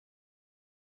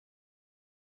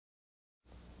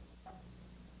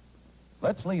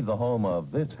Let's leave the home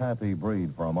of this happy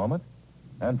breed for a moment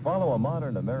and follow a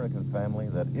modern American family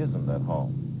that isn't at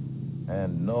home.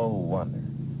 And no wonder.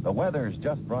 The weather's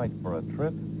just right for a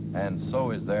trip, and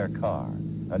so is their car.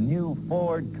 A new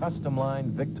Ford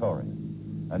custom-line Victoria.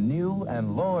 A new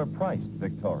and lower-priced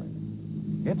Victoria.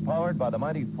 It's powered by the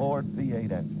mighty Ford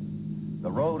V8 engine.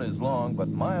 The road is long, but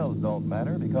miles don't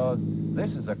matter because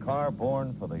this is a car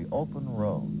born for the open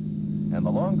road. And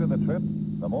the longer the trip,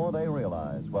 the more they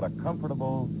realize what a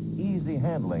comfortable,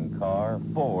 easy-handling car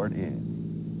Ford is.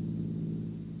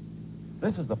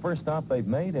 This is the first stop they've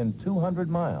made in 200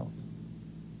 miles.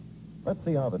 Let's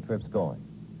see how the trip's going.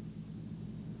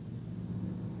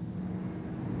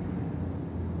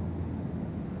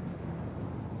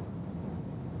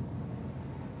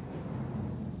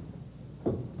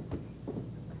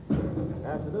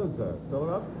 Afternoon, sir. Fill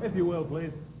her up? If you will,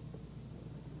 please.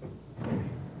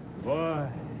 Boy,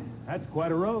 that's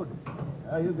quite a road.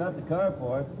 You got the car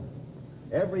for it.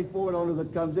 Every Ford owner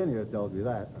that comes in here tells you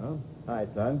that. Huh? Hi,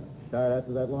 son. Tired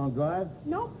after that long drive?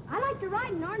 Nope. I like to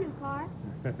ride in our new car.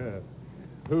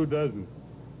 Who doesn't?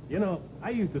 You know, I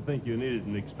used to think you needed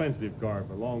an expensive car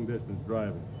for long-distance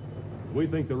driving. We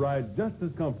think the ride's just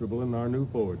as comfortable in our new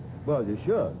Ford. Well, you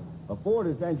should. A Ford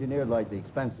is engineered like the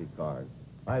expensive cars.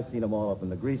 I've seen them all up in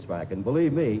the grease rack, and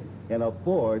believe me, in a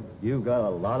Ford, you've got a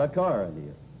lot of car in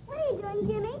you. What are you doing,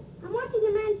 Jimmy? I'm watching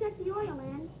a man check the oil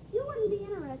in. You wouldn't be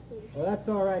interested. Well, that's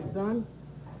all right, son.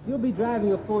 You'll be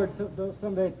driving a Ford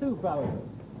someday, too, probably.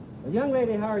 Well, young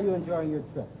lady, how are you enjoying your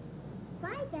trip?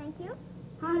 Fine, thank you.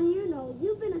 How do you know?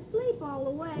 You've been asleep all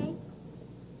the way.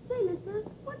 Say, mister,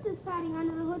 what's this padding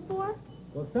under the hood for?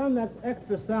 Well, son, that's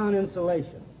extra sound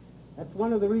insulation. That's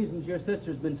one of the reasons your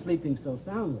sister's been sleeping so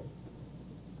soundly.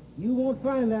 You won't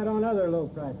find that on other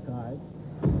low-priced cars.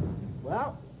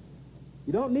 Well,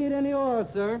 you don't need any oil,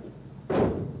 sir.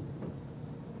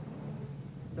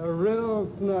 It's a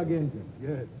real snug engine.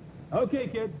 Good. Okay,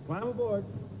 kid, climb aboard.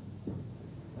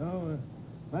 Oh,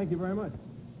 thank you very much.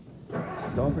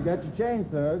 Don't forget your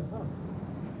change, sir.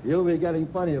 You'll be getting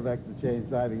plenty of extra change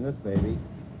driving this baby.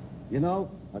 You know,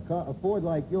 a Ford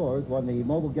like yours won the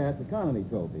Mobile Gas Economy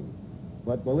Trophy.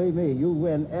 But believe me, you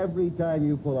win every time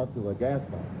you pull up to a gas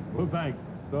pump. Well, thanks.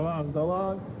 So long. So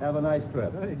long. Have a nice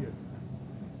trip. Thank you.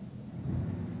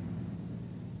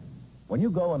 When you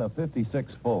go in a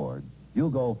 56 Ford, you'll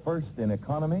go first in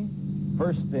economy,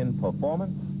 first in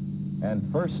performance, and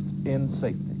first in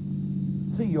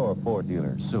safety. See your Ford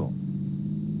dealer soon.